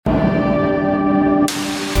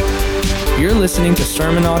You're listening to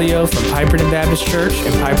sermon audio from Piperton Baptist Church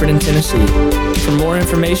in Piperton, Tennessee. For more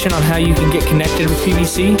information on how you can get connected with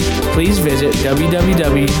PBC, please visit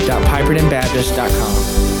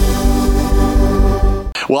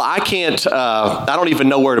www.pipertonbaptist.com. Well, I don't even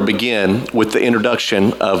know where to begin with the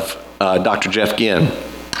introduction of Dr. Jeff Ginn.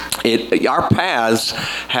 Our paths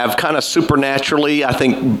have kind of supernaturally, I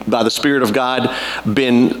think, by the Spirit of God,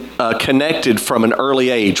 been connected from an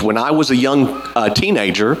early age. When I was a young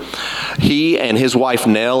teenager, he and his wife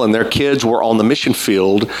Nell and their kids were on the mission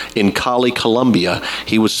field in Cali, Colombia.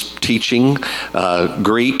 He was teaching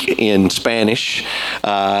Greek in Spanish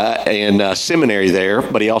and seminary there,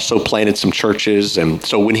 but he also planted some churches. And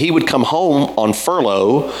so when he would come home on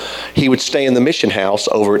furlough, he would stay in the mission house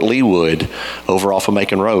over at Leawood, over off of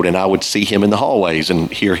Macon Road. And I would see him in the hallways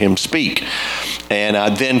and hear him speak. And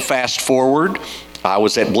then fast forward, I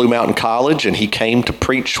was at Blue Mountain College, and he came to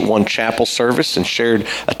preach one chapel service and shared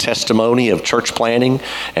a testimony of church planting.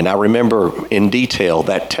 And I remember in detail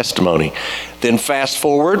that testimony. Then fast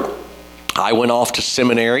forward, I went off to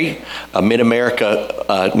seminary, a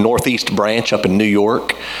Mid-America Northeast branch up in New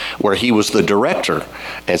York, where he was the director.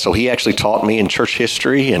 And so he actually taught me in church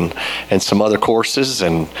history and some other courses.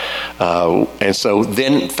 And so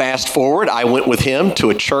then fast forward, I went with him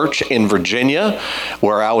to a church in Virginia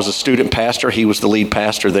where I was a student pastor. He was the lead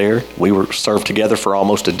pastor there. We were served together for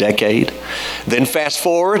almost a decade. Then fast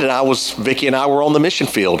forward, and Vicki and I were on the mission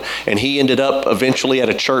field. And he ended up eventually at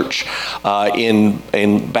a church in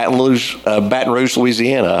Baton Rouge,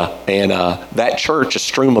 Louisiana, and that church,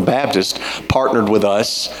 Estruma Baptist, partnered with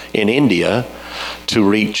us in India to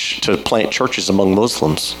plant churches among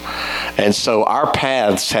Muslims. And so our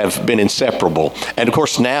paths have been inseparable. And of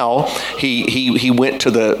course now he went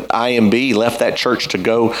to the IMB, left that church to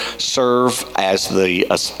go serve as the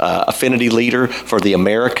affinity leader for the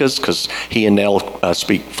Americas, because he and Nell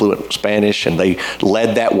speak fluent Spanish, and they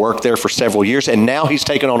led that work there for several years. And now he's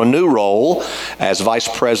taken on a new role as vice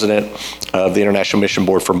president of the International Mission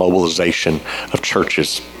Board for Mobilization of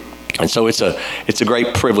Churches. And so it's a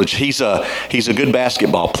great privilege. He's a good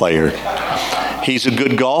basketball player. He's a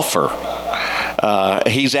good golfer.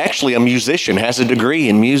 He's actually a musician, has a degree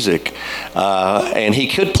in music. And he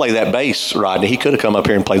could play that bass, Rodney. He could have come up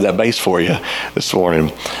here and played that bass for you this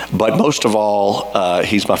morning. But most of all,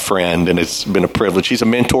 he's my friend, and it's been a privilege. He's a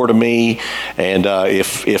mentor to me, and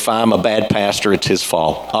if I'm a bad pastor, it's his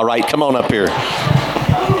fault. All right, come on up here.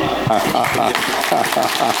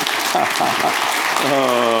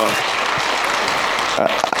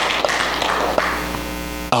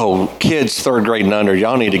 Kids 3rd grade and under,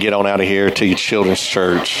 y'all need to get on out of here to your children's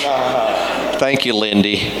church. Thank you,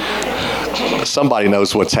 Lindy. Somebody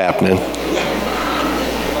knows what's happening.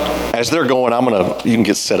 As they're going, you can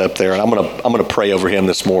get set up there, and I'm gonna pray over him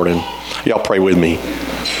this morning. Y'all pray with me.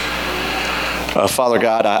 Father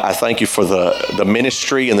God, I thank you for the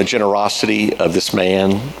ministry and the generosity of this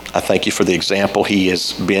man. I thank you for the example he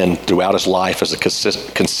has been throughout his life as a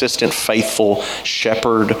consistent, faithful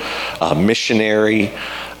shepherd, missionary,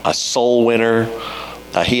 a soul winner.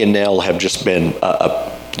 He and Nell have just been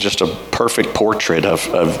just a perfect portrait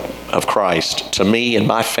of Christ to me and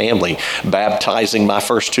my family, baptizing my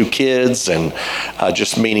first 2 kids and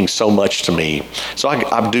just meaning so much to me. So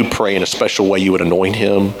I do pray in a special way you would anoint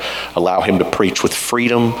him, allow him to preach with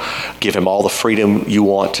freedom, give him all the freedom you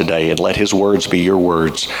want today, and let his words be your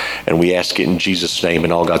words. And we ask it in Jesus' name,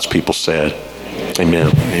 and all God's people said, amen.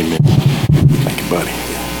 Amen. Thank you, buddy.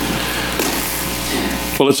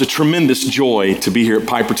 Well, it's a tremendous joy to be here at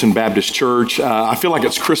Piperton Baptist Church. I feel like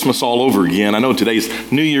it's Christmas all over again. I know today's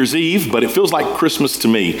New Year's Eve, but it feels like Christmas to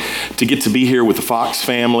me to get to be here with the Fox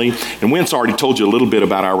family. And Went's already told you a little bit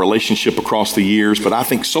about our relationship across the years, but I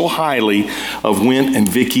think so highly of Went and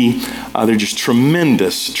Vicki. They're just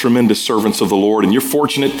tremendous, tremendous servants of the Lord. And you're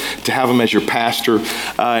fortunate to have them as your pastor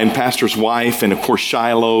and pastor's wife. And of course,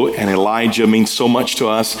 Shiloh and Elijah mean so much to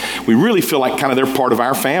us. We really feel like kind of they're part of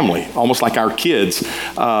our family, almost like our kids.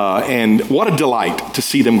 And what a delight to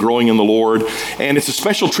see them growing in the Lord. And it's a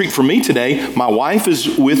special treat for me today. My wife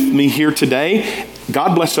is with me here today.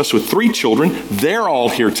 God blessed us with 3 children. They're all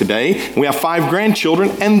here today. We have 5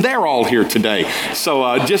 grandchildren, and they're all here today.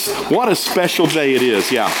 So just what a special day it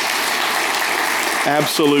is. Yeah,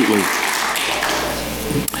 absolutely.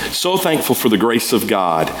 So thankful for the grace of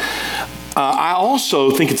God. I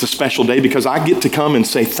also think it's a special day because I get to come and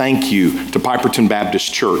say thank you to Piperton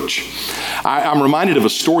Baptist Church. I'm reminded of a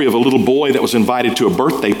story of a little boy that was invited to a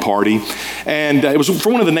birthday party, and it was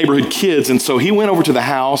for one of the neighborhood kids, and so he went over to the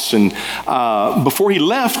house, and before he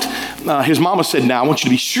left, his mama said, "Now I want you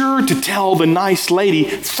to be sure to tell the nice lady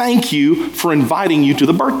thank you for inviting you to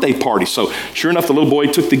the birthday party." So sure enough, the little boy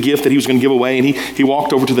took the gift that he was going to give away, and he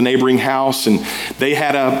walked over to the neighboring house, and they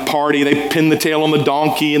had a party. They pinned the tail on the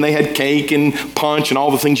donkey, and they had cake and punch and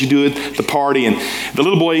all the things you do at the party. And the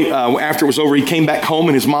little boy, after it was over, he came back home,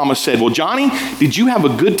 and his mama said, "Well, Johnny, did you have a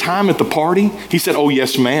good time at the party?" He said, "Oh,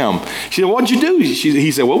 yes, ma'am." She said, "What'd you do?"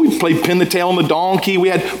 He said, "Well, we played pin the tail on the donkey. We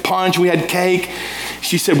had punch. We had cake."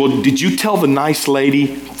 She said, "Well, did you tell the nice lady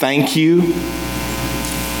thank you?"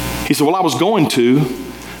 He said, "Well, I was going to,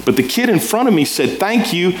 but the kid in front of me said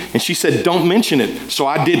thank you, and she said don't mention it, so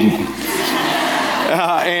I didn't."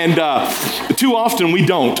 Too often we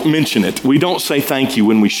don't mention it. We don't say thank you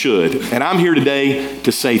when we should. And I'm here today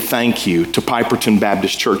to say thank you to Piperton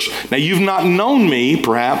Baptist Church. Now, you've not known me,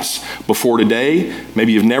 perhaps, before today.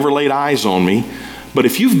 Maybe you've never laid eyes on me. But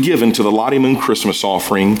if you've given to the Lottie Moon Christmas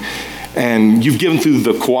offering, and you've given through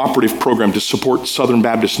the cooperative program to support Southern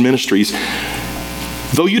Baptist Ministries,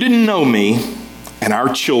 though you didn't know me and our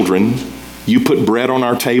children, you put bread on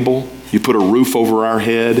our table, you put a roof over our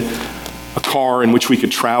head, a car in which we could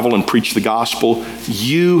travel and preach the gospel.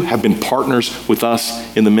 You have been partners with us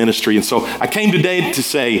in the ministry. And so I came today to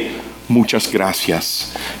say, muchas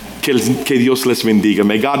gracias. Que Dios les bendiga.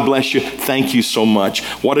 May God bless you. Thank you so much.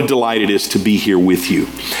 What a delight it is to be here with you.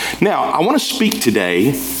 Now, I want to speak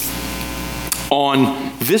today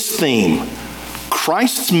on this theme,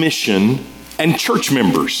 Christ's mission and church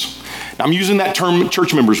members. Now, I'm using that term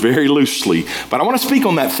church members very loosely, but I want to speak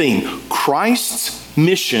on that theme, Christ's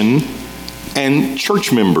mission and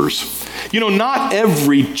church members. You know, not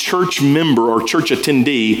every church member or church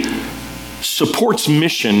attendee supports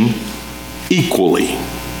mission equally.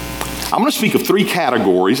 I'm going to speak of three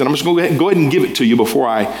categories, and I'm just going to go ahead and give it to you before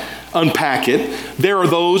I unpack it. There are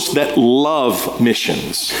those that love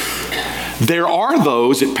missions. There are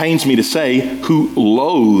those, it pains me to say, who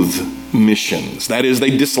loathe missions. That is,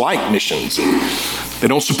 they dislike missions. They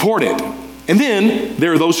don't support it. And then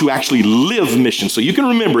there are those who actually live missions. So you can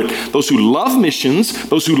remember it. Those who love missions,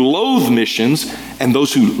 those who loathe missions, and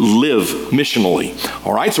those who live missionally.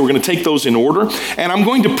 All right, so we're going to take those in order. And I'm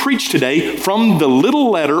going to preach today from the little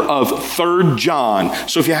letter of 3 John.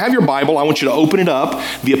 So if you have your Bible, I want you to open it up.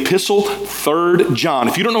 The epistle 3 John.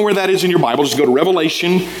 If you don't know where that is in your Bible, just go to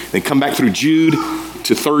Revelation, then come back through Jude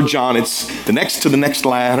to 3 John. It's the next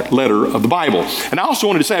letter of the Bible. And I also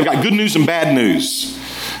wanted to say I've got good news and bad news.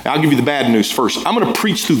 I'll give you the bad news first. I'm going to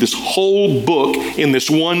preach through this whole book in this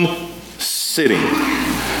one sitting.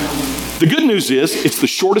 The good news is it's the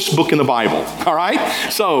shortest book in the Bible, all right?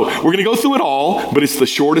 So we're going to go through it all, but it's the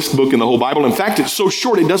shortest book in the whole Bible. In fact, it's so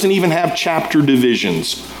short it doesn't even have chapter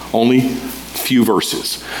divisions, only few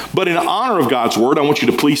verses. But in honor of God's word, I want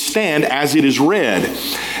you to please stand as it is read.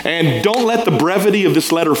 And don't let the brevity of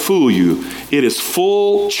this letter fool you. It is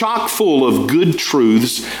full, chock full of good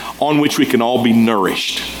truths on which we can all be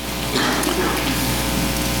nourished.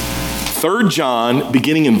 3 John,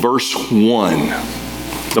 beginning in verse 1,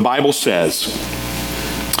 the Bible says,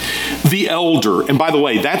 the elder, and by the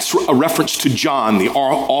way, that's a reference to John, the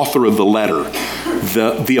author of the letter,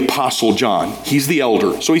 the apostle John. He's the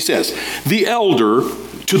elder. So he says, the elder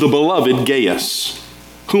to the beloved Gaius,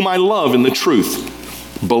 whom I love in the truth.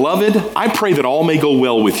 Beloved, I pray that all may go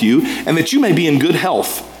well with you, and that you may be in good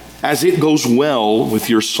health, as it goes well with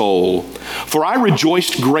your soul. For I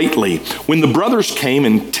rejoiced greatly when the brothers came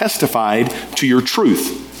and testified to your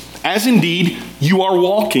truth, as indeed you are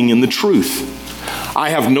walking in the truth. I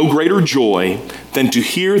have no greater joy than to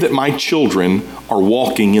hear that my children are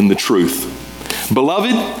walking in the truth.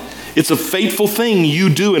 Beloved, it's a faithful thing you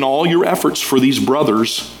do in all your efforts for these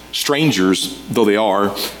brothers, strangers though they are,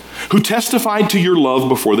 who testified to your love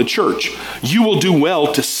before the church. You will do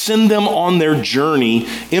well to send them on their journey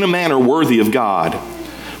in a manner worthy of God.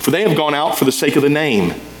 For they have gone out for the sake of the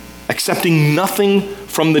name, accepting nothing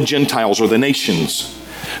from the Gentiles or the nations.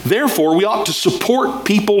 Therefore, we ought to support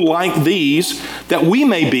people like these, that we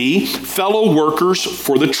may be fellow workers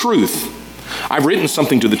for the truth. I've written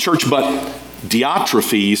something to the church, but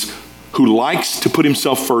Diotrephes, who likes to put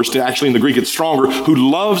himself first, actually in the Greek it's stronger, who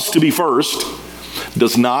loves to be first,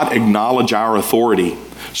 does not acknowledge our authority.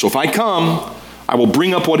 So if I come, I will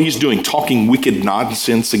bring up what he's doing, talking wicked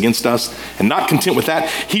nonsense against us. And not content with that,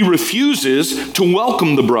 he refuses to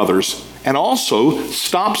welcome the brothers, and also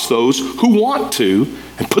stops those who want to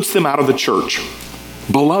and puts them out of the church.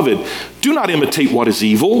 Beloved, do not imitate what is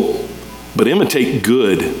evil, but imitate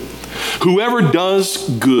good. Whoever does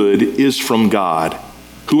good is from God.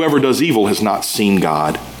 Whoever does evil has not seen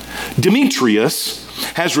God. Demetrius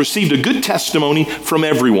has received a good testimony from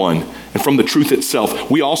everyone and from the truth itself.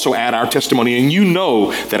 We also add our testimony, and you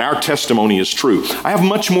know that our testimony is true. I have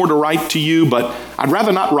much more to write to you, but I'd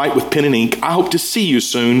rather not write with pen and ink. I hope to see you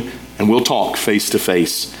soon, and we'll talk face to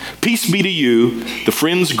face. Peace be to you. The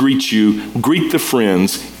friends greet you. Greet the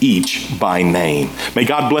friends, each by name. May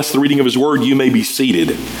God bless the reading of his word. You may be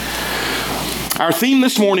seated. Our theme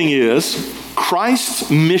this morning is Christ's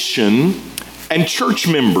mission and church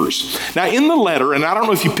members. Now in the letter, and I don't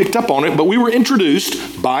know if you picked up on it, but we were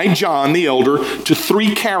introduced by John the elder to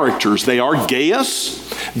three characters. They are Gaius,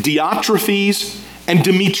 Diotrephes, and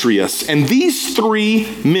Demetrius. And these three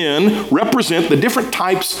men represent the different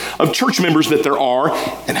types of church members that there are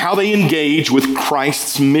and how they engage with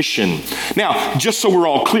Christ's mission. Now, just so we're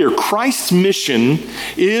all clear, Christ's mission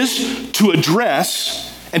is to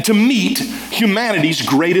address and to meet humanity's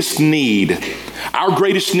greatest need. Our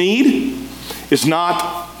greatest need is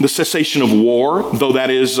not the cessation of war, though that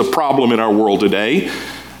is a problem in our world today.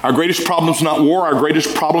 Our greatest problem is not war. Our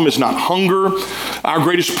greatest problem is not hunger. Our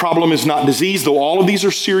greatest problem is not disease, though all of these are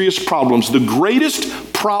serious problems. The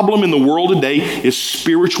greatest problem in the world today is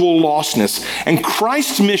spiritual lostness. And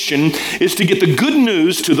Christ's mission is to get the good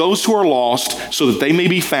news to those who are lost so that they may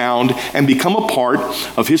be found and become a part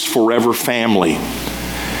of his forever family.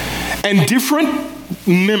 And different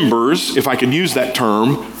members, if I could use that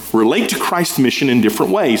term, relate to Christ's mission in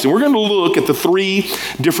different ways. And we're going to look at the three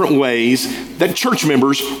different ways that church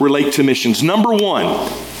members relate to missions. Number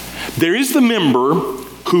one, there is the member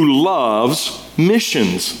who loves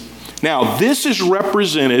missions. Now, this is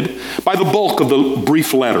represented by the bulk of the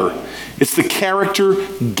brief letter. It's the character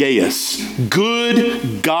Gaius.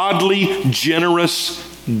 Good, godly, generous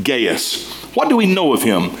Gaius. What do we know of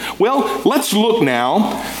him? Well, let's look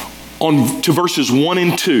now to verses 1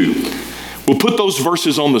 and 2. We'll put those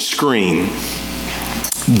verses on the screen.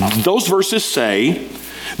 Those verses say,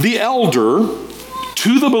 "The elder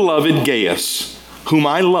to the beloved Gaius, whom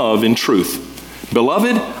I love in truth.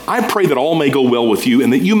 Beloved, I pray that all may go well with you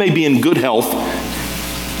and that you may be in good health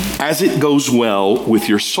as it goes well with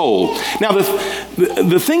your soul." Now,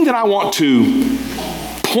 the thing that I want to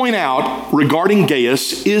point out regarding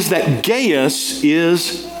Gaius is that Gaius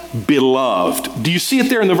is beloved. Do you see it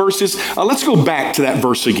there in the verses? Let's go back to that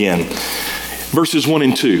verse again. Verses 1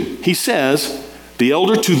 and 2. He says, "The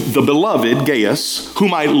elder to the beloved Gaius,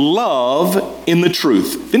 whom I love in the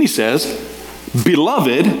truth." Then he says,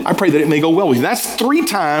 "Beloved, I pray that it may go well with you." That's 3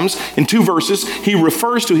 times in 2 verses he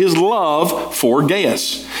refers to his love for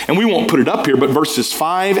Gaius. And we won't put it up here, but verses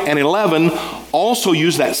 5 and 11 also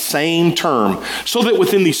use that same term. So that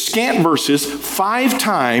within these scant verses, 5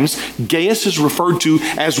 times Gaius is referred to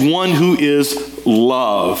as one who is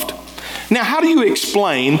loved. Now, how do you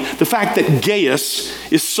explain the fact that Gaius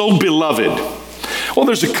is so beloved? Well,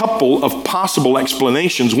 there's a couple of possible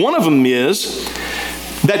explanations. One of them is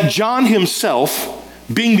that John himself,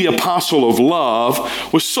 being the apostle of love,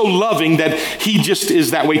 was so loving that he just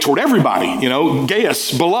is that way toward everybody. You know,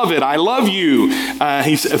 Gaius, beloved, I love you.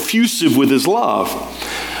 He's effusive with his love.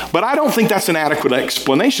 But I don't think that's an adequate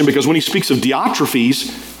explanation, because when he speaks of Diotrephes,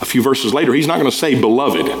 a few verses later, he's not going to say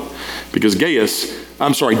beloved, because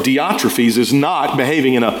Diotrephes is not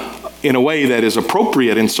behaving in a way that is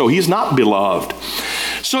appropriate, and so he's not beloved.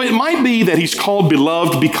 So it might be that he's called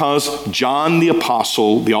beloved because John the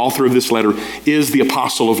apostle, the author of this letter, is the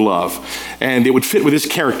apostle of love. And it would fit with his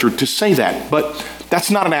character to say that. But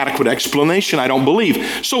that's not an adequate explanation, I don't believe.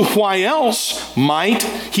 So why else might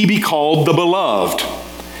he be called the beloved?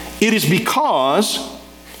 It is because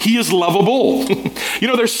he is lovable. You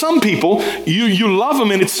know, there's some people, you love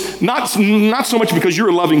them, and it's not so much because you're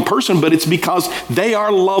a loving person, but it's because they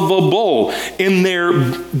are lovable in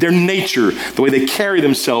their nature, the way they carry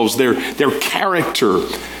themselves, their character.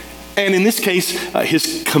 And in this case,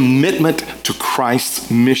 his commitment to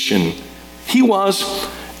Christ's mission. He was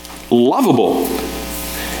lovable.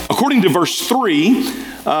 According to verse 3,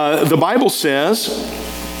 the Bible says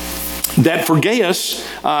that for Gaius,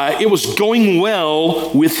 it was going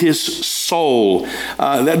well with his soul.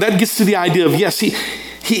 That gets to the idea of, yes,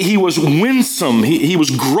 he was winsome. He was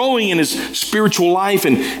growing in his spiritual life,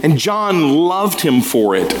 and John loved him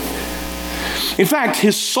for it. In fact,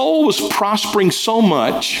 his soul was prospering so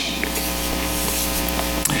much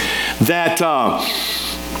that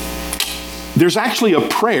there's actually a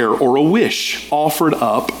prayer or a wish offered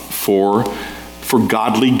up for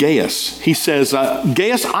godly Gaius. He says,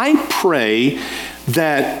 Gaius, I pray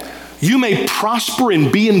that you may prosper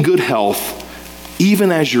and be in good health,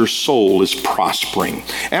 even as your soul is prospering.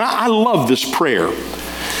 And I love this prayer.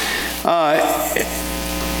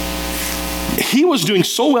 He was doing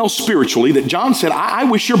so well spiritually that John said, I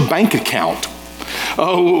wish your bank account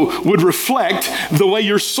would reflect the way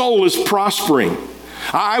your soul is prospering.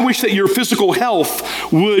 I wish that your physical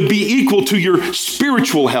health would be equal to your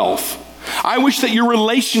spiritual health. I wish that your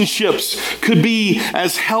relationships could be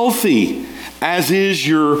as healthy as is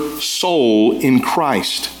your soul in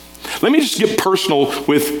Christ. Let me just get personal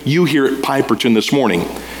with you here at Piperton this morning.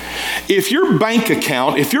 If your bank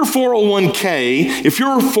account, if your 401k, if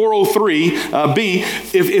your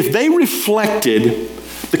 403b, if they reflected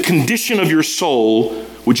the condition of your soul,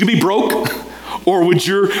 would you be broke? Or would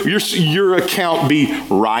your account be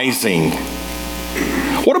rising?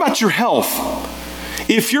 What about your health?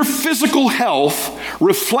 If your physical health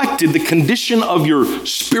reflected the condition of your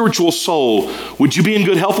spiritual soul, would you be in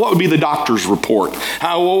good health? What would be the doctor's report?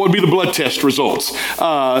 What would be the blood test results?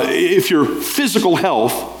 If your physical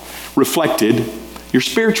health reflected your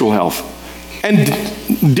spiritual health.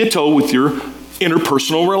 And ditto with your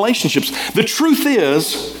interpersonal relationships. The truth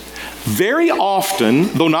is, very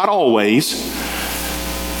often, though not always,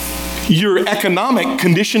 your economic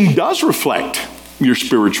condition does reflect your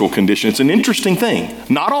spiritual condition. It's an interesting thing.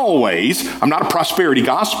 Not always. I'm not a prosperity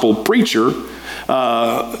gospel preacher,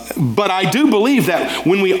 but I do believe that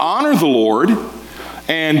when we honor the Lord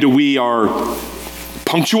and we are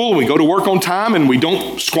punctual and we go to work on time and we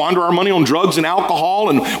don't squander our money on drugs and alcohol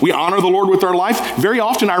and we honor the Lord with our life, very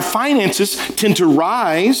often our finances tend to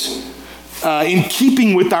rise in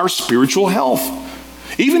keeping with our spiritual health.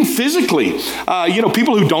 Even physically,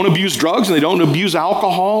 people who don't abuse drugs and they don't abuse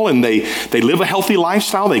alcohol and they live a healthy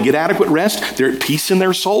lifestyle, they get adequate rest, they're at peace in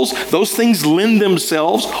their souls. Those things lend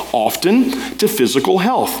themselves often to physical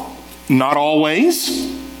health. Not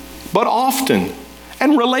always, but often.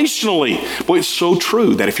 And relationally, boy, it's so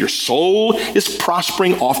true that if your soul is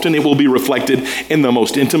prospering, often it will be reflected in the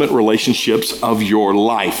most intimate relationships of your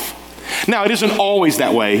life. Now, it isn't always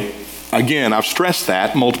that way. Again, I've stressed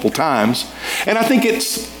that multiple times. And I think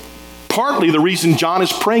it's partly the reason John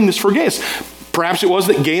is praying this for Gaius. Perhaps it was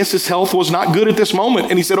that Gaius' health was not good at this moment.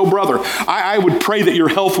 And he said, oh, brother, I would pray that your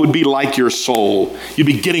health would be like your soul. You'd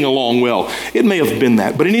be getting along well. It may have been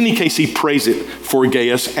that. But in any case, he prays it for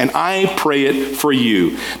Gaius. And I pray it for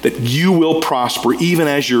you, that you will prosper even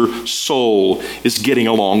as your soul is getting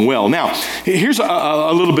along well. Now, here's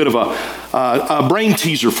a little bit of a brain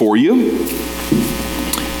teaser for you.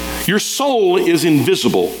 Your soul is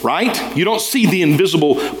invisible, right? You don't see the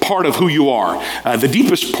invisible part of who you are. The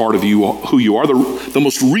deepest part of you, who you are, the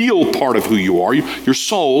most real part of who you are, your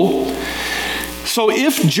soul. So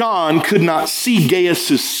if John could not see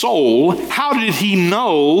Gaius' soul, how did he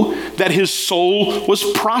know that his soul was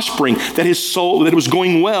prospering, that it was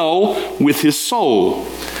going well with his soul?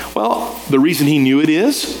 Well, the reason he knew it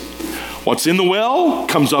is, what's in the well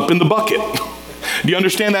comes up in the bucket. Do you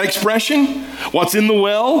understand that expression? What's in the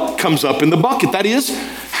well comes up in the bucket. That is,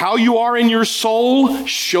 how you are in your soul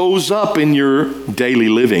shows up in your daily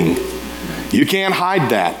living. You can't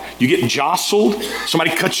hide that. You get jostled,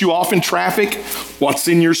 somebody cuts you off in traffic, what's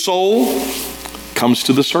in your soul comes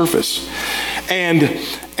to the surface.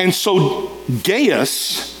 And so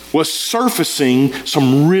Gaius was surfacing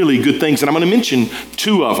some really good things, and I'm going to mention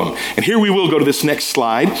two of them. And here we will go to this next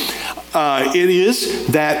slide. It is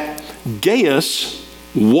that Gaius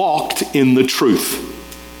walked in the truth.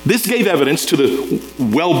 This gave evidence to the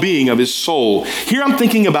well-being of his soul. Here I'm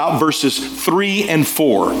thinking about verses 3 and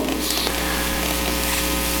 4.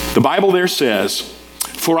 The Bible there says,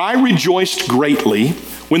 "For I rejoiced greatly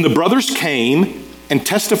when the brothers came and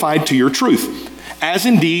testified to your truth, as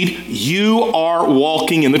indeed you are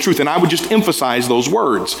walking in the truth." And I would just emphasize those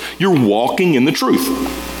words. You're walking in the truth.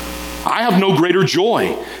 "I have no greater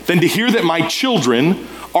joy than to hear that my children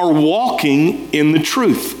are walking in the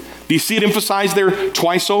truth." Do you see it emphasized there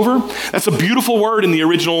twice over? That's a beautiful word in the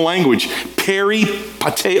original language.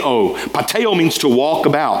 Peripateo. Pateo means to walk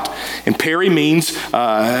about. And peri means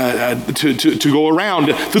to go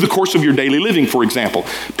around through the course of your daily living, for example.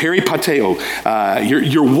 Peripateo.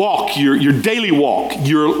 Your walk, your daily walk,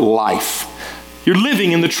 your life. You're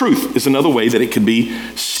living in the truth is another way that it could be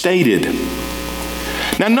stated.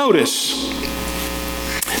 Now notice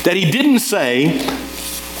that he didn't say,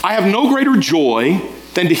 "I have no greater joy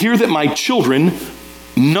than to hear that my children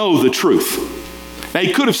know the truth." Now,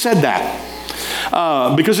 he could have said that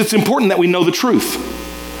because it's important that we know the truth.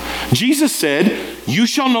 Jesus said, "You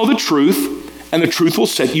shall know the truth, and the truth will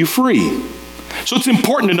set you free." So it's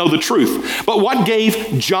important to know the truth. But what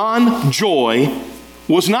gave John joy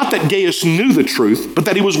was not that Gaius knew the truth, but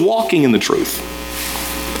that he was walking in the truth.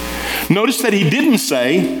 Notice that he didn't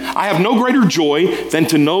say, I have no greater joy than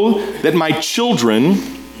to know that my children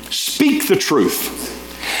speak the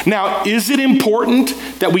truth. Now, is it important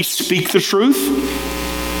that we speak the truth?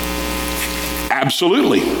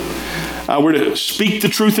 Absolutely. We're to speak the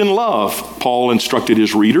truth in love, Paul instructed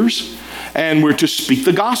his readers. And we're to speak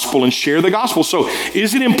the gospel and share the gospel. So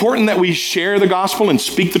is it important that we share the gospel and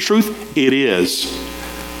speak the truth? It is.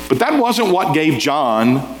 But that wasn't what gave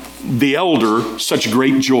John the elder such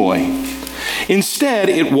great joy. Instead,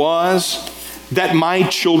 it was that my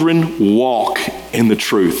children walk in the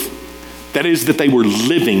truth. That is, that they were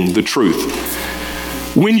living the truth.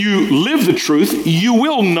 When you live the truth, you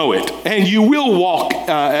will know it, and you will walk,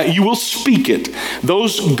 you will speak it.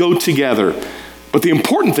 Those go together. But the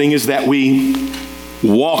important thing is that we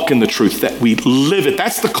walk in the truth, that we live it.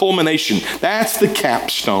 That's the culmination. That's the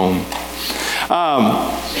capstone.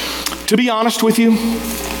 To be honest with you,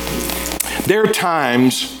 there are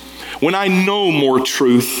times when I know more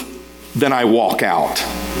truth than I walk out.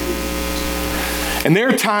 And there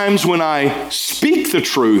are times when I speak the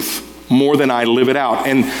truth more than I live it out.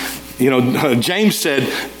 And, James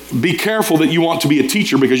said, be careful that you want to be a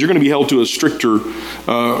teacher because you're going to be held to a stricter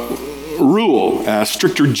rule, a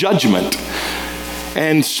stricter judgment.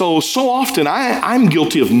 And so often I'm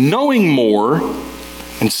guilty of knowing more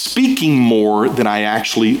and speaking more than I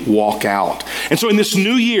actually walk out. And so in this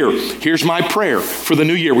new year, here's my prayer for the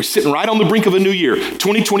new year. We're sitting right on the brink of a new year,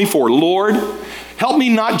 2024. Lord, help me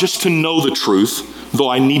not just to know the truth, though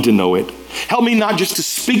I need to know it. Help me not just to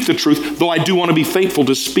speak the truth, though I do want to be faithful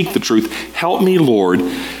to speak the truth. Help me, Lord,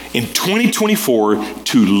 in 2024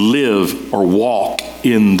 to live or walk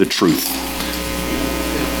in the truth.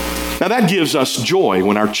 Now that gives us joy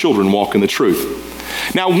when our children walk in the truth.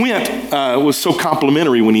 Now Went was so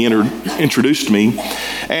complimentary when he introduced me.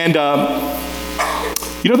 And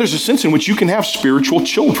there's a sense in which you can have spiritual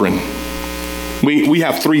children. We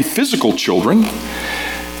have 3 physical children,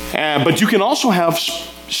 but you can also have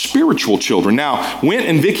spiritual children. Now, Went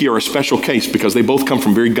and Vicky are a special case because they both come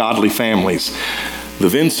from very godly families. The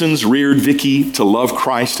Vincents reared Vicky to love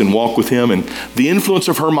Christ and walk with him, and the influence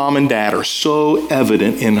of her mom and dad are so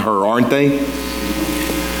evident in her, aren't they?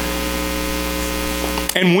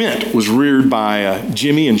 And Went was reared by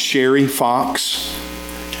Jimmy and Sherry Fox,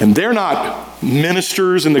 and they're not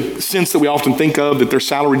ministers in the sense that we often think of, that they're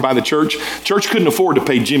salaried by the church. Church couldn't afford to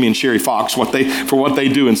pay Jimmy and Sherry Fox for what they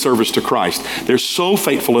do in service to Christ. They're so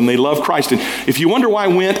faithful and they love Christ. And if you wonder why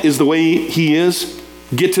Went is the way he is,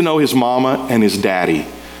 get to know his mama and his daddy,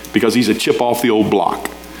 because he's a chip off the old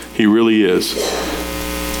block. He really is.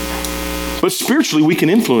 But spiritually, we can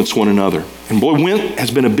influence one another. And boy, Went has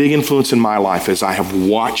been a big influence in my life as I have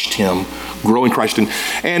watched him grow in Christ.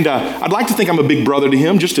 And I'd like to think I'm a big brother to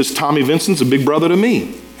him, just as Tommy Vincent's a big brother to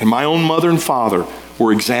me. And my own mother and father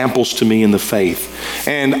were examples to me in the faith.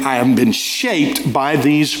 And I have been shaped by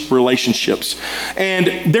these relationships.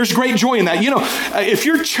 And there's great joy in that. If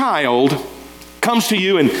your child comes to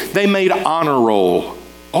you and they made honor roll,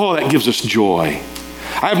 oh, that gives us joy.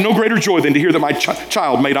 I have no greater joy than to hear that my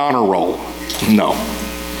child made honor roll. No.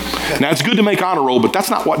 Now, it's good to make honor roll, but that's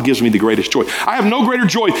not what gives me the greatest joy. I have no greater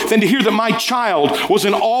joy than to hear that my child was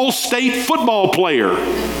an all-state football player.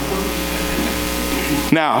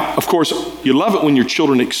 Now, of course, you love it when your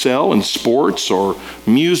children excel in sports or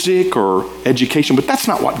music or education, but that's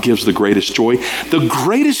not what gives the greatest joy. The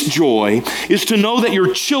greatest joy is to know that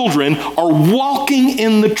your children are walking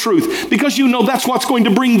in the truth, because you know that's what's going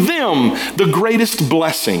to bring them the greatest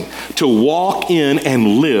blessing, to walk in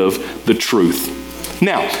and live the truth.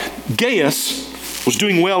 Now, Gaius was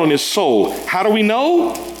doing well in his soul. How do we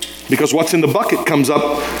know? Because what's in the bucket comes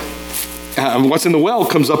up, what's in the well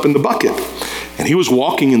comes up in the bucket. And he was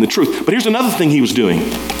walking in the truth. But here's another thing he was doing.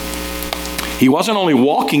 He wasn't only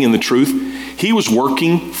walking in the truth, he was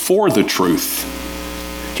working for the truth.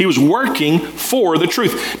 He was working for the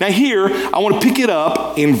truth. Now here, I want to pick it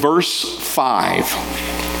up in verse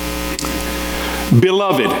 5.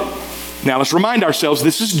 Beloved. Now let's remind ourselves,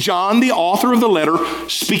 this is John, the author of the letter,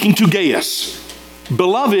 speaking to Gaius.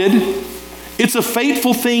 Beloved, it's a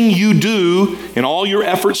faithful thing you do in all your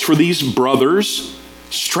efforts for these brothers,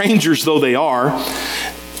 strangers though they are,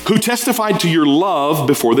 who testified to your love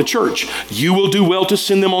before the church. You will do well to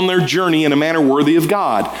send them on their journey in a manner worthy of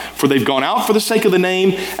God, for they've gone out for the sake of the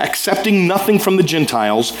name, accepting nothing from the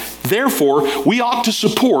Gentiles. Therefore, we ought to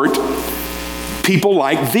support people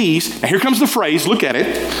like these. Now here comes the phrase, look at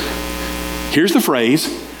it. Here's the phrase,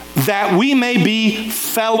 that we may be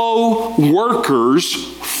fellow workers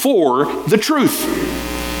for the truth.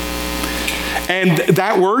 And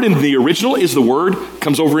that word in the original is the word,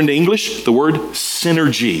 comes over into English, the word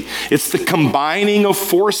synergy. It's the combining of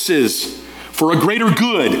forces for a greater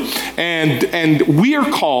good. And we are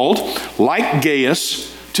called, like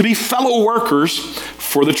Gaius, to be fellow workers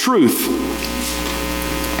for the truth.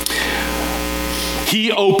 He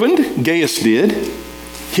opened, Gaius did,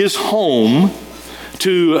 his home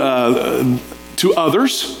to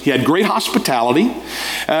others. He had great hospitality.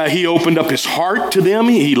 He opened up his heart to them.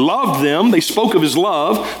 He loved them. They spoke of his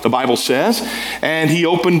love, the Bible says. And he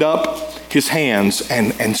opened up his hands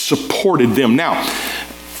and supported them. Now,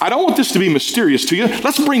 I don't want this to be mysterious to you.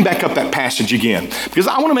 Let's bring back up that passage again, because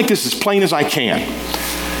I want to make this as plain as I can.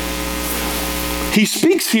 He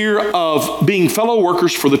speaks here of being fellow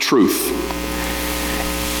workers for the truth.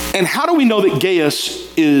 And how do we know that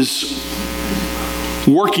Gaius is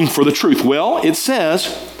working for the truth? Well, it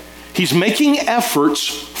says he's making efforts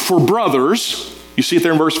for brothers, you see it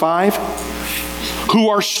there in verse 5, who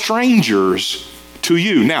are strangers to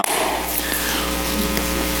you. Now,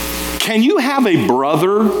 can you have a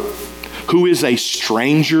brother who is a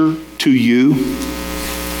stranger to you?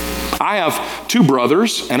 I have 2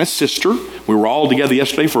 brothers and a sister. We were all together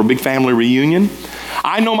yesterday for a big family reunion.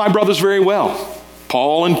 I know my brothers very well,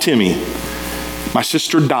 Paul and Timmy, my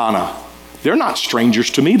sister Donna. They're not strangers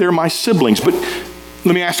to me, they're my siblings. But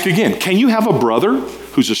let me ask you again, can you have a brother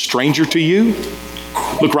who's a stranger to you?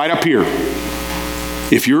 Look right up here.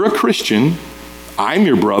 If you're a Christian, I'm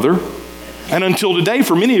your brother. And until today,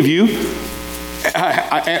 for many of you,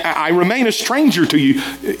 I remain a stranger to you.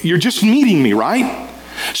 You're just meeting me, right?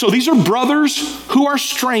 So these are brothers who are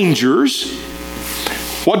strangers.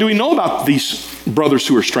 What do we know about these brothers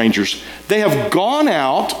who are strangers? They have gone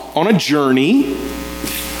out on a journey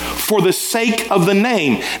for the sake of the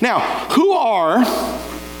name. Now,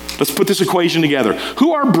 let's put this equation together.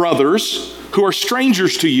 Who are brothers who are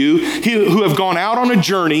strangers to you, who have gone out on a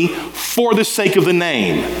journey for the sake of the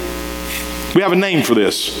name? We have a name for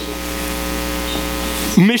this.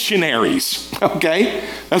 Missionaries, okay?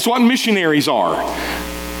 That's what missionaries are.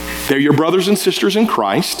 They're your brothers and sisters in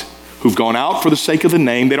Christ who've gone out for the sake of the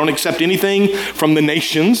name. They don't accept anything from the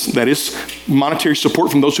nations, that is monetary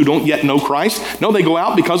support from those who don't yet know Christ. No, they go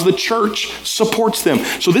out because the church supports them.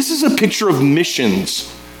 So this is a picture of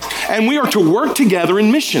missions. And we are to work together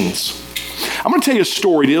in missions. I'm going to tell you a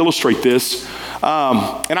story to illustrate this.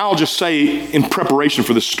 And I'll just say, in preparation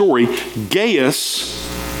for this story, Gaius,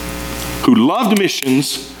 who loved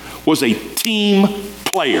missions, was a team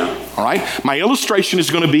player. All right? My illustration is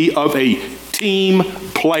going to be of a team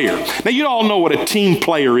player. Now, you all know what a team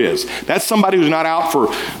player is. That's somebody who's not out for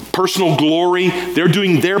personal glory. They're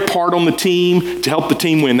doing their part on the team to help the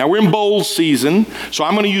team win. Now, we're in bowl season, so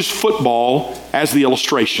I'm going to use football as the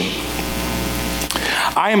illustration.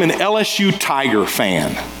 I am an LSU Tiger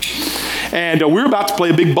fan. And we're about to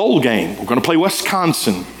play a big bowl game. We're going to play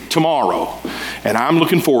Wisconsin tomorrow. And I'm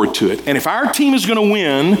looking forward to it. And if our team is going to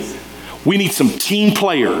win, we need some team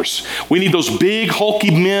players. We need those big,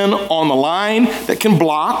 hulky men on the line that can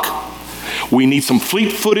block. We need some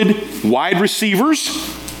fleet-footed wide receivers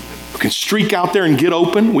who can streak out there and get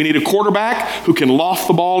open. We need a quarterback who can loft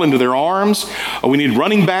the ball into their arms. We need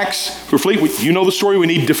running backs who are fleet. You know the story. We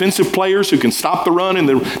need defensive players who can stop the run and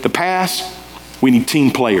the pass. We need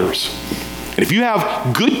team players. And if you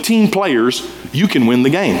have good team players, you can win the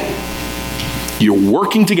game. You're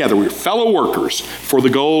working together. We're fellow workers for the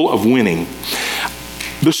goal of winning.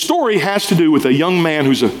 The story has to do with a young man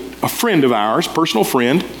who's a friend of ours, personal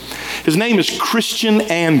friend. His name is Christian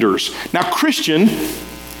Anders. Now, Christian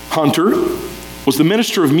Hunter was the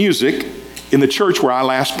minister of music in the church where I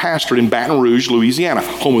last pastored in Baton Rouge, Louisiana,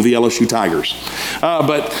 home of the LSU Tigers.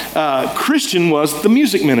 But Christian was the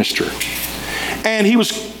music minister. And he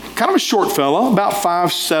was kind of a short fellow, about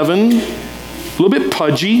 5'7", a little bit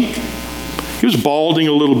pudgy. He was balding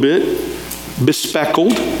a little bit,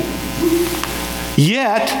 bespectacled.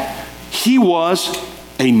 Yet, he was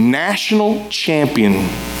a national champion.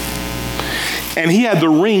 And he had the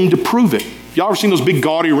ring to prove it. Y'all ever seen those big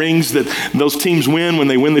gaudy rings that those teams win when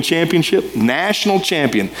they win the championship? National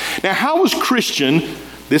champion. Now, how was Christian,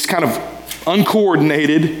 this kind of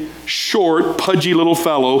uncoordinated, short, pudgy little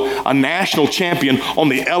fellow, a national champion on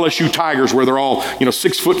the LSU Tigers, where they're all,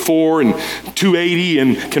 6'4" and 280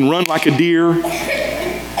 and can run like a deer?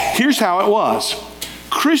 Here's how it was.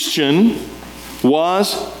 Christian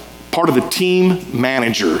was part of the team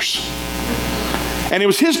managers. And it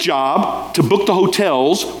was his job to book the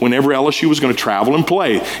hotels whenever LSU was going to travel and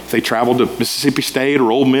play. If they traveled to Mississippi State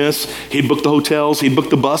or Ole Miss, he'd book the hotels, he'd book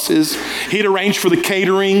the buses, he'd arrange for the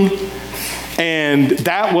catering, and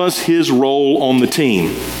that was his role on the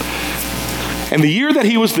team. And the year that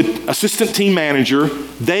he was the assistant team manager,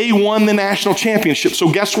 they won the national championship.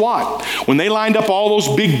 So guess what? When they lined up all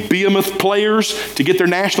those big behemoth players to get their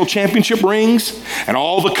national championship rings, and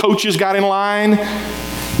all the coaches got in line,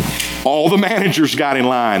 all the managers got in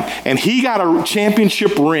line, and he got a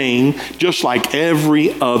championship ring just like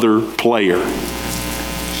every other player.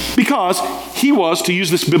 Because he was, to use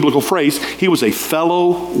this biblical phrase, he was a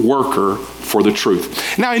fellow worker for the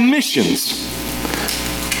truth. Now in missions,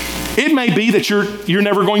 it may be that you're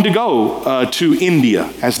never going to go to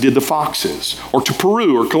India, as did the Foxes, or to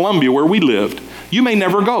Peru or Colombia, where we lived. You may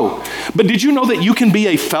never go. But did you know that you can be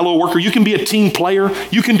a fellow worker? You can be a team player.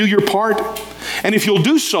 You can do your part. And if you'll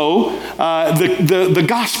do so, the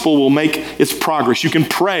gospel will make its progress. You can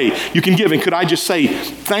pray. You can give. And could I just say,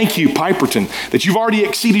 thank you, Piperton, that you've already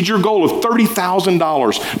exceeded your goal of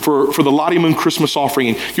 $30,000 for the Lottie Moon Christmas offering.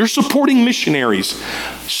 And you're supporting missionaries,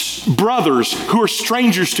 brothers who are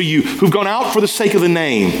strangers to you, who've gone out for the sake of the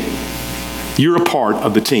name. You're a part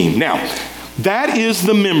of the team. Now, that is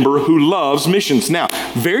the member who loves missions. Now,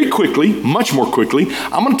 very quickly, much more quickly,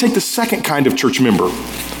 I'm going to take the second kind of church member.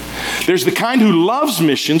 There's the kind who loves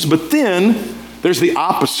missions, but then there's the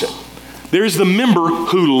opposite. There's the member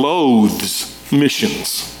who loathes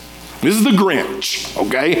missions. This is the Grinch,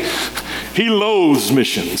 okay? He loathes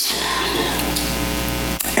missions.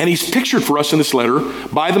 And he's pictured for us in this letter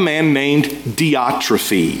by the man named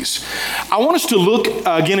Diotrephes. I want us to look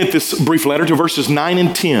again at this brief letter to verses 9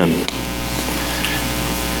 and 10.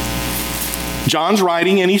 John's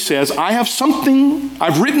writing and he says, I've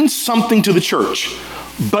written something to the church,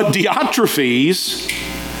 but Diotrephes,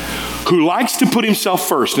 who likes to put himself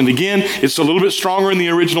first, and again, it's a little bit stronger in the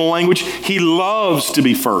original language, he loves to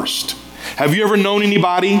be first. Have you ever known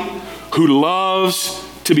anybody who loves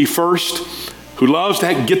to be first, who loves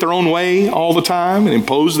to get their own way all the time and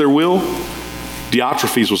impose their will?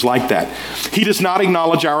 Diotrephes was like that. He does not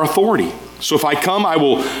acknowledge our authority. So if I come, I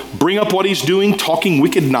will bring up what he's doing, talking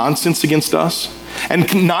wicked nonsense against us.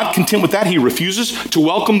 And not content with that, he refuses to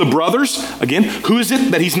welcome the brothers. Again, who is it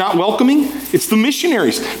that he's not welcoming? It's the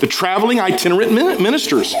missionaries, the traveling itinerant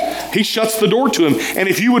ministers. He shuts the door to him. And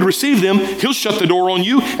if you would receive them, he'll shut the door on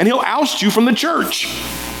you and he'll oust you from the church.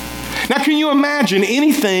 Now, can you imagine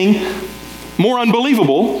anything more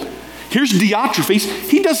unbelievable? Here's Diotrephes.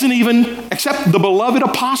 He doesn't even accept the beloved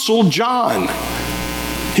apostle John.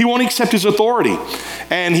 He won't accept his authority.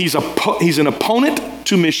 And he's an opponent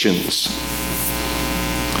to missions.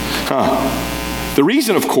 The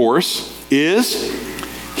reason, of course, is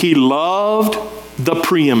he loved the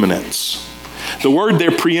preeminence. The word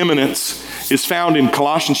there, preeminence, is found in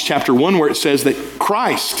Colossians chapter 1, where it says that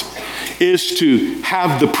Christ is to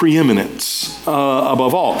have the preeminence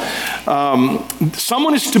above all.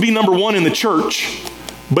 Someone is to be number one in the church,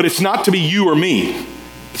 but it's not to be you or me.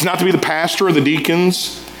 It's not to be the pastor or the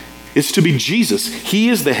deacons. It's to be Jesus. He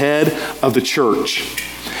is the head of the church.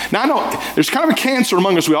 Now, I know there's kind of a cancer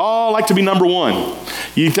among us. We all like to be number one.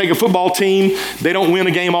 You take a football team, they don't win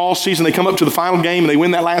a game all season. They come up to the final game and they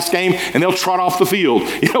win that last game and they'll trot off the field.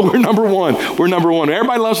 You know, we're number one. We're number one.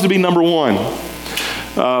 Everybody loves to be number one.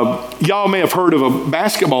 Y'all may have heard of a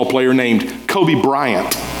basketball player named Kobe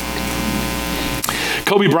Bryant.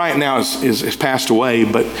 Kobe Bryant now is passed away,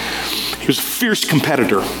 but he was a fierce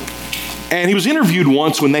competitor. And he was interviewed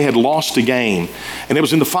once when they had lost a game, and it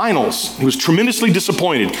was in the finals. He was tremendously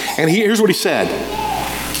disappointed. And here's what he said.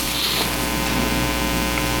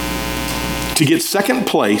 To get second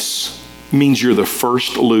place means you're the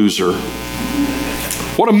first loser.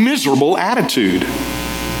 What a miserable attitude.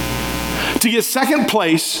 To get second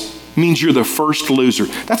place means you're the first loser.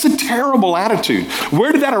 That's a terrible attitude.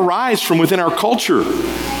 Where did that arise from within our culture?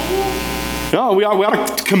 No, we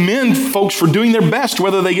ought to commend folks for doing their best,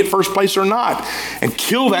 whether they get first place or not, and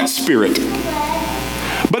kill that spirit.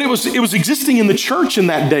 But it was existing in the church in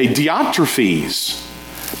that day. Diotrephes,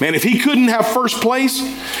 man, if he couldn't have first place,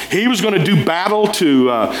 he was going to do battle to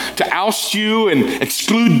oust you and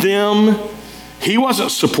exclude them. He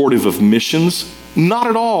wasn't supportive of missions, not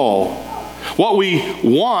at all. What we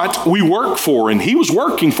want, we work for, and he was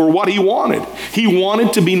working for what he wanted. He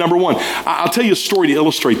wanted to be number one. I'll tell you a story to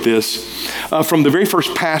illustrate this. From the very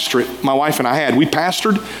first pastorate my wife and I had, we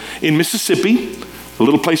pastored in Mississippi, a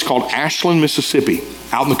little place called Ashland, Mississippi,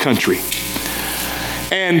 out in the country.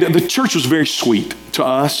 And the church was very sweet to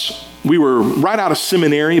us. We were right out of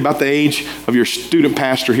seminary, about the age of your student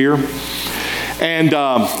pastor here. And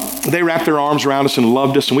they wrapped their arms around us and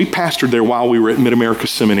loved us, and we pastored there while we were at Mid-America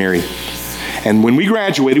Seminary. And when we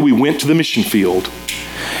graduated, we went to the mission field.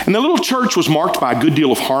 And the little church was marked by a good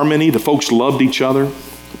deal of harmony. The folks loved each other.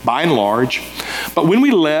 by and large. But when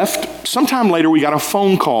we left, sometime later we got a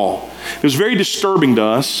phone call. It was very disturbing to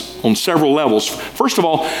us on several levels. First of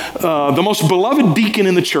all, the most beloved deacon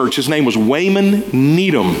in the church, his name was Wayman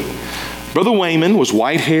Needham. Brother Wayman was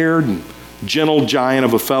white-haired and gentle giant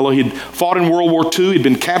of a fellow. He'd fought in World War II. He'd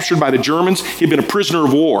been captured by the Germans. He'd been a prisoner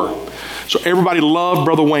of war. So everybody loved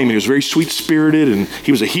Brother Wayman. He was very sweet-spirited, and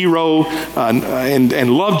he was a hero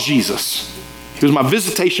and loved Jesus. He was my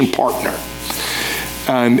visitation partner.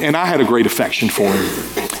 And I had a great affection for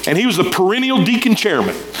him. And he was the perennial deacon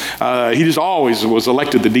chairman. He just always was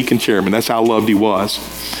elected the deacon chairman. That's how loved he was.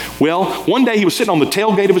 Well, one day he was sitting on the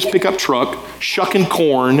tailgate of his pickup truck, shucking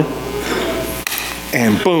corn,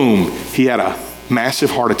 and boom, he had a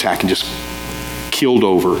massive heart attack and just killed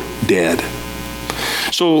over, dead.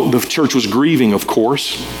 So the church was grieving, of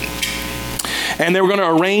course. And they were going to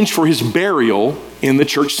arrange for his burial in the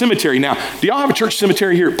church cemetery. Now, do y'all have a church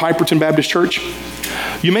cemetery here at Piperton Baptist Church?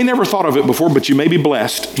 You may never thought of it before, but you may be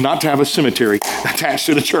blessed not to have a cemetery attached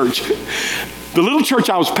to the church. The little church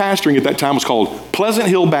I was pastoring at that time was called Pleasant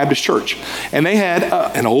Hill Baptist Church. And they had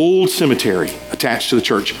an old cemetery attached to the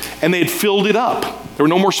church. And they had filled it up. There were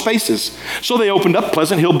no more spaces. So they opened up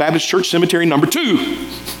Pleasant Hill Baptist Church Cemetery number 2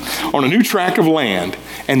 on a new tract of land.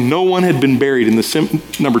 And no one had been buried in the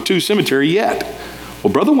number 2 cemetery yet.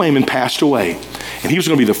 Well, Brother Wayman passed away. And he was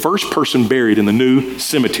going to be the first person buried in the new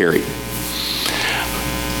cemetery.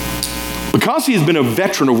 Because he had been a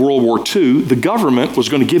veteran of World War II, the government was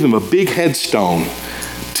going to give him a big headstone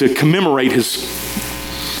to commemorate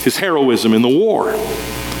his heroism in the war.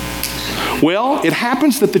 Well, it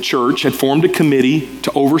happens that the church had formed a committee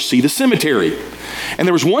to oversee the cemetery. And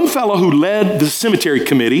there was one fellow who led the cemetery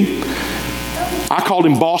committee. I called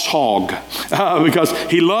him Boss Hog because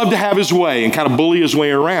he loved to have his way and kind of bully his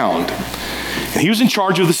way around. And he was in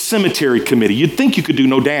charge of the cemetery committee. You'd think you could do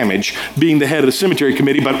no damage being the head of the cemetery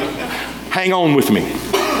committee, but hang on with me.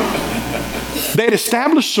 They had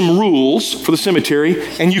established some rules for the cemetery,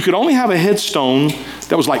 and you could only have a headstone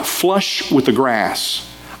that was like flush with the grass.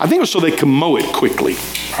 I think it was so they could mow it quickly,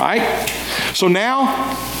 right? So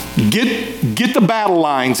now, get the battle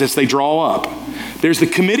lines as they draw up. There's the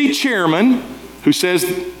committee chairman who says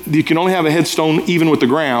you can only have a headstone even with the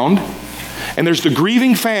ground. And there's the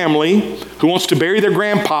grieving family who wants to bury their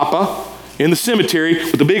grandpapa in the cemetery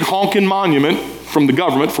with a big honking monument from the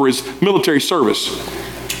government for his military service.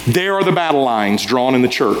 There are the battle lines drawn in the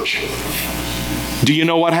church. Do you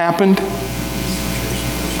know what happened?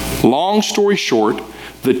 Long story short,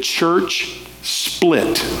 the church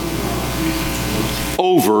split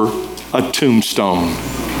over a tombstone.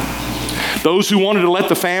 Those who wanted to let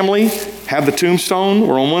the family have the tombstone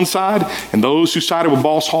were on one side, and those who sided with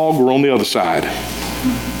Boss Hog were on the other side.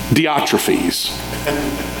 Diotrephes,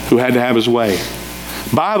 who had to have his way.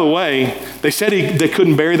 By the way, they said they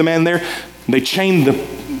couldn't bury the man there. They chained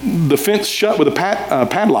the fence shut with a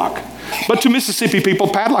padlock. But to Mississippi people,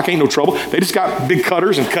 padlock ain't no trouble. They just got big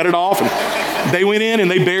cutters and cut it off, and they went in and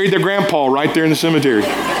they buried their grandpa right there in the cemetery.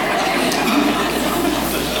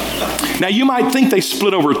 Now, you might think they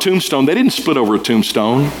split over a tombstone. They didn't split over a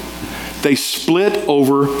tombstone. They split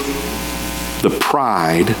over the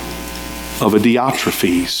pride of a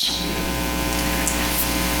Diotrephes.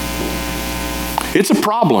 It's a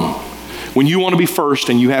problem when you want to be first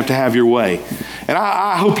and you have to have your way. And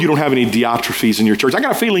I hope you don't have any Diotrephes in your church. I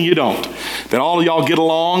got a feeling you don't. That all of y'all get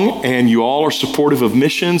along and you all are supportive of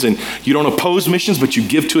missions and you don't oppose missions, but you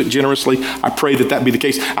give to it generously. I pray that be the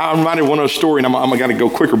case. I'm reminded of one other story, and I'm going to go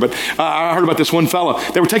quicker, but I heard about this one fellow.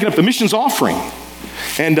 They were taking up the missions offering.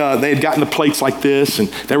 And they had gotten the plates like this, and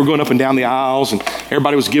they were going up and down the aisles, and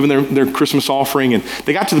everybody was giving their Christmas offering. And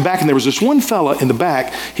they got to the back, and there was this one fella in the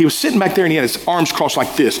back. He was sitting back there, and he had his arms crossed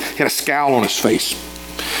like this. He had a scowl on his face.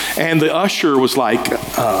 And the usher was like,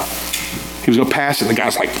 he was going to pass it, and the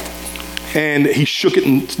guy's like, and he shook it,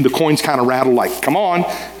 and the coins kind of rattled like, come on,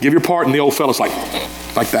 give your part. And the old fella's like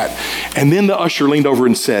that. And then the usher leaned over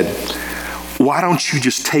and said, why don't you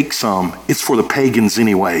just take some? It's for the pagans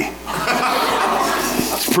anyway.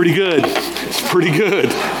 Pretty good. It's pretty good.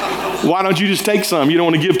 Why don't you just take some? You don't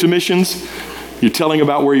want to give to missions? You're telling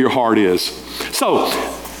about where your heart is. So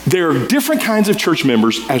there are different kinds of church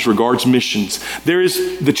members as regards missions. There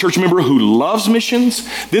is the church member who loves missions.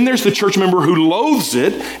 Then there's the church member who loathes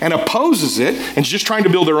it and opposes it and is just trying to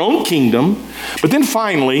build their own kingdom. But then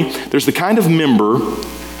finally, there's the kind of member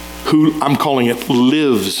who I'm calling it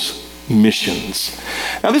lives missions.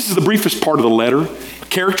 Now this is the briefest part of the letter. A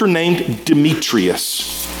character named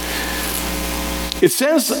Demetrius. It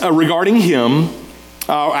says regarding him,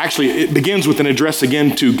 actually it begins with an address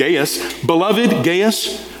again to Gaius. Beloved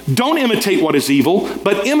Gaius, don't imitate what is evil,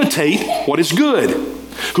 but imitate what is good.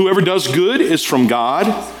 Whoever does good is from God.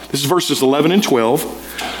 This is verses 11 and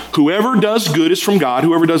 12. Whoever does good is from God.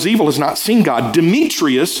 Whoever does evil has not seen God.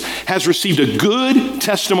 Demetrius has received a good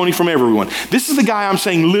testimony from everyone. This is the guy I'm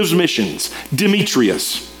saying lives missions.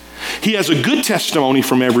 Demetrius. He has a good testimony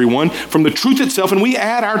from everyone, from the truth itself, and we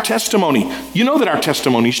add our testimony. You know that our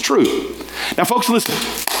testimony is true. Now, folks, listen.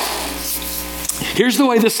 Here's the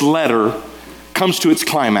way this letter comes to its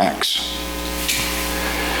climax.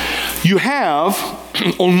 You have,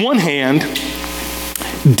 on one hand,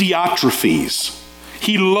 Diotrephes.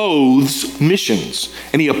 He loathes missions,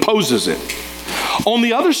 and he opposes it. On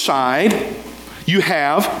the other side, you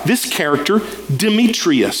have this character,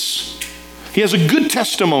 Demetrius. He has a good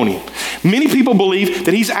testimony. Many people believe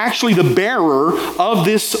that he's actually the bearer of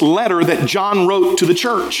this letter that John wrote to the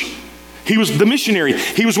church. He was the missionary.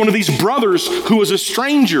 He was one of these brothers who was a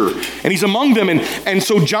stranger, and he's among them. And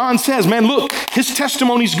so John says, man, look, his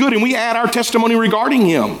testimony's good, and we add our testimony regarding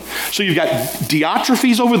him. So you've got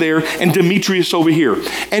Diotrephes over there and Demetrius over here.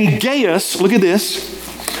 And Gaius, look at this.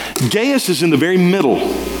 Gaius is in the very middle.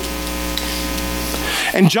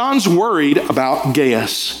 And John's worried about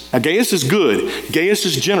Gaius. Now, Gaius is good. Gaius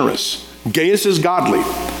is generous. Gaius is godly.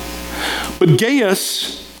 But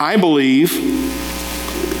Gaius, I believe,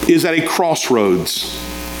 is at a crossroads.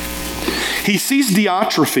 He sees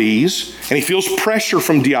Diotrephes, and he feels pressure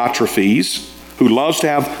from Diotrephes, who loves to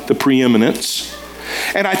have the preeminence.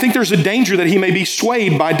 And I think there's a danger that he may be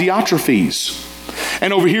swayed by Diotrephes.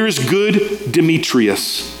 And over here is good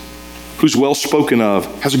Demetrius, who's well spoken of,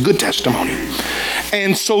 has a good testimony.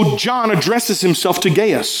 And so John addresses himself to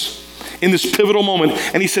Gaius in this pivotal moment,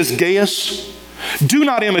 and he says, Gaius, do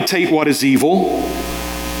not imitate what is evil.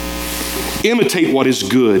 Imitate what is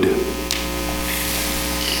good.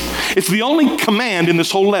 It's the only command in this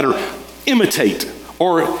whole letter. Imitate.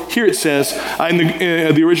 Or here it says, in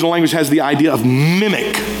the original language has the idea of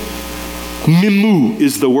mimic. Mimou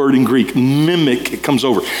is the word in Greek. Mimic, it comes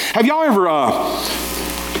over. Have y'all ever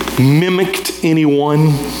mimicked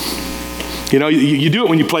anyone? You know, you do it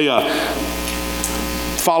when you play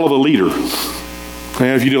follow the leader.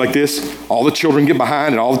 And if you do like this, all the children get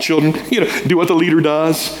behind and all the children, do what the leader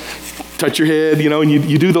does. Touch your head, and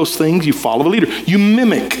you do those things. You follow the leader. You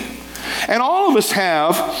mimic. And all of us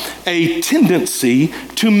have a tendency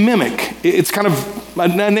to mimic. It's kind of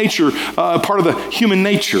a nature, part of the human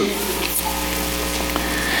nature.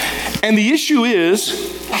 And the issue is,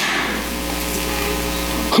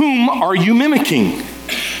 whom are you mimicking?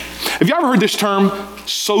 Have you ever heard this term,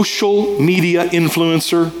 social media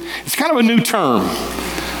influencer? It's kind of a new term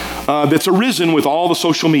that's arisen with all the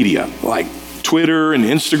social media, like Twitter and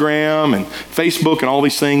Instagram and Facebook and all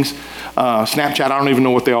these things. Snapchat, I don't even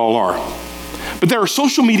know what they all are. But there are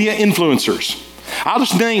social media influencers. I'll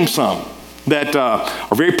just name some that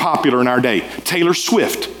are very popular in our day. Taylor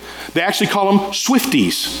Swift. They actually call them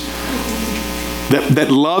Swifties that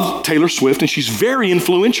love Taylor Swift, and she's very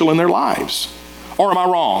influential in their lives. Or am I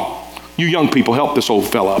wrong? You young people, help this old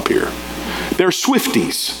fella up here. They're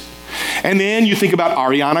Swifties. And then you think about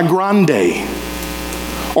Ariana Grande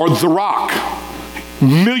or The Rock.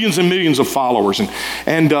 Millions and millions of followers.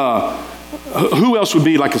 And who else would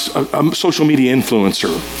be like a social media influencer?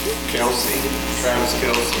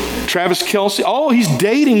 Travis Kelce. Oh, he's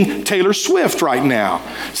dating Taylor Swift right now.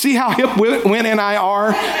 See how hip went and I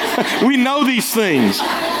are? We know these things.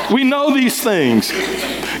 We know these things.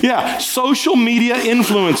 Yeah, social media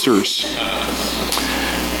influencers.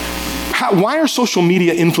 Why are social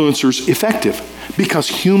media influencers effective? Because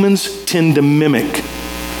humans tend to mimic.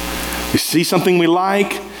 We see something we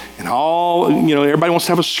like, and everybody wants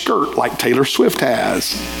to have a skirt like Taylor Swift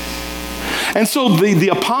has. And so the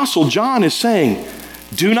Apostle John is saying,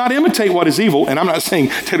 do not imitate what is evil. And I'm not saying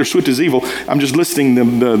Taylor Swift is evil. I'm just listing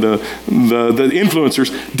the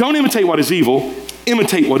influencers. Don't imitate what is evil.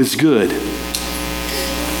 Imitate what is good.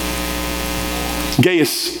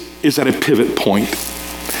 Gaius is at a pivot point.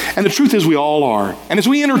 And the truth is we all are. And as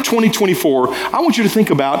we enter 2024, I want you to think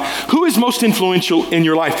about who is most influential in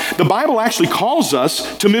your life. The Bible actually calls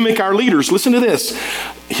us to mimic our leaders. Listen to this.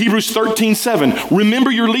 Hebrews 13:7.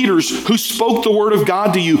 Remember your leaders who spoke the word of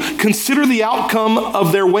God to you. Consider the outcome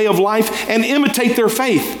of their way of life and imitate their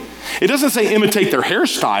faith. It doesn't say imitate their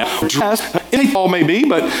hairstyle. It all may be,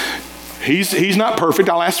 but he's not perfect.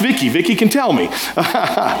 I'll ask Vicky. Vicky can tell me.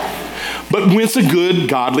 But Went's a good,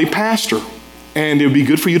 godly pastor. And it would be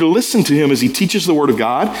good for you to listen to him as he teaches the Word of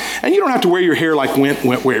God. And you don't have to wear your hair like Went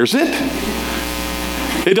wears it.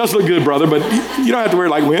 It does look good, brother, but you don't have to wear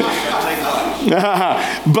it like Went.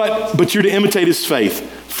 But you're to imitate his faith.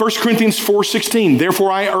 1 Corinthians 4:16, therefore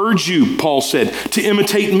I urge you, Paul said, to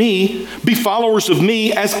imitate me, be followers of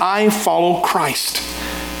me as I follow Christ.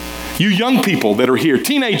 You young people that are here,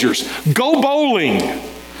 teenagers, go bowling.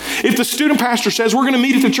 If the student pastor says we're going to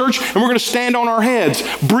meet at the church and we're going to stand on our heads,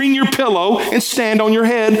 bring your pillow and stand on your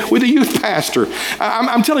head with the youth pastor.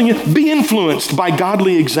 I'm telling you, be influenced by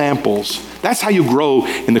godly examples. That's how you grow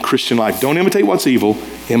in the Christian life. Don't imitate what's evil,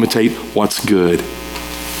 imitate what's good.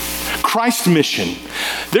 Christ's mission.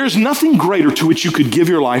 There's nothing greater to which you could give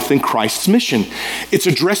your life than Christ's mission. It's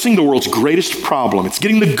addressing the world's greatest problem. It's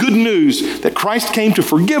getting the good news that Christ came to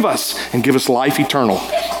forgive us and give us life eternal.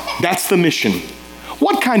 That's the mission.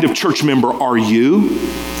 What kind of church member are you?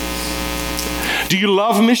 Do you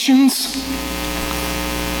love missions?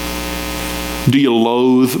 Do you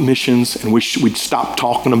loathe missions and wish we'd stop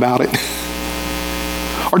talking about it?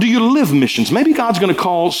 Or do you live missions? Maybe God's going to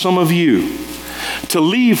call some of you to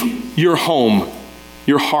leave your home,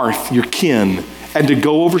 your hearth, your kin, and to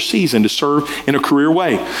go overseas and to serve in a career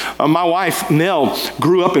way. My wife, Nell,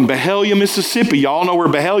 grew up in Byhalia, Mississippi. Y'all know where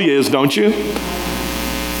Byhalia is, don't you?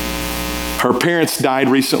 Her parents died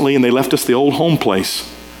recently, and they left us the old home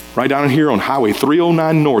place right down here on Highway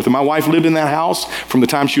 309 North. And my wife lived in that house from the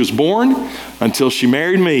time she was born until she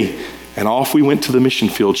married me. And off we went to the mission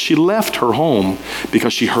field. She left her home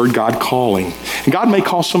because she heard God calling. And God may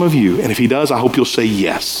call some of you. And if he does, I hope you'll say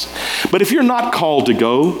yes. But if you're not called to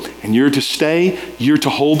go and you're to stay, you're to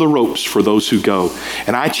hold the ropes for those who go.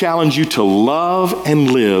 And I challenge you to love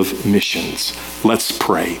and live missions. Let's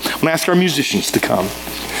pray. I'm going to ask our musicians to come.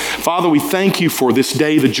 Father, we thank you for this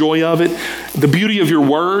day, the joy of it, the beauty of your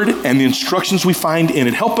word, and the instructions we find in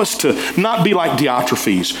it. Help us to not be like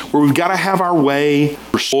Diotrephes, where we've got to have our way.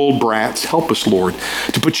 We're spoiled brats. Help us, Lord,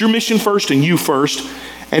 to put your mission first and you first,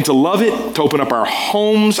 and to love it, to open up our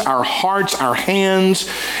homes, our hearts, our hands,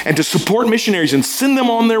 and to support missionaries and send them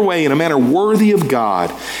on their way in a manner worthy of God.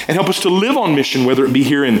 And help us to live on mission, whether it be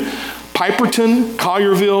here in Piperton,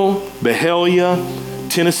 Collierville, Byhalia,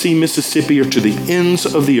 Tennessee, Mississippi, or to the ends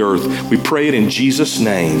of the earth. We pray it in Jesus'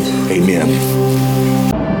 name. Amen.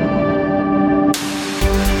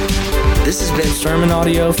 This has been sermon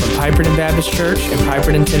audio from Piperton Baptist Church in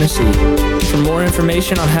Piperton, Tennessee. For more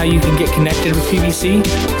information on how you can get connected with PBC,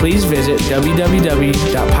 please visit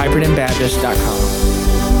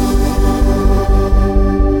www.pipertonbaptist.com.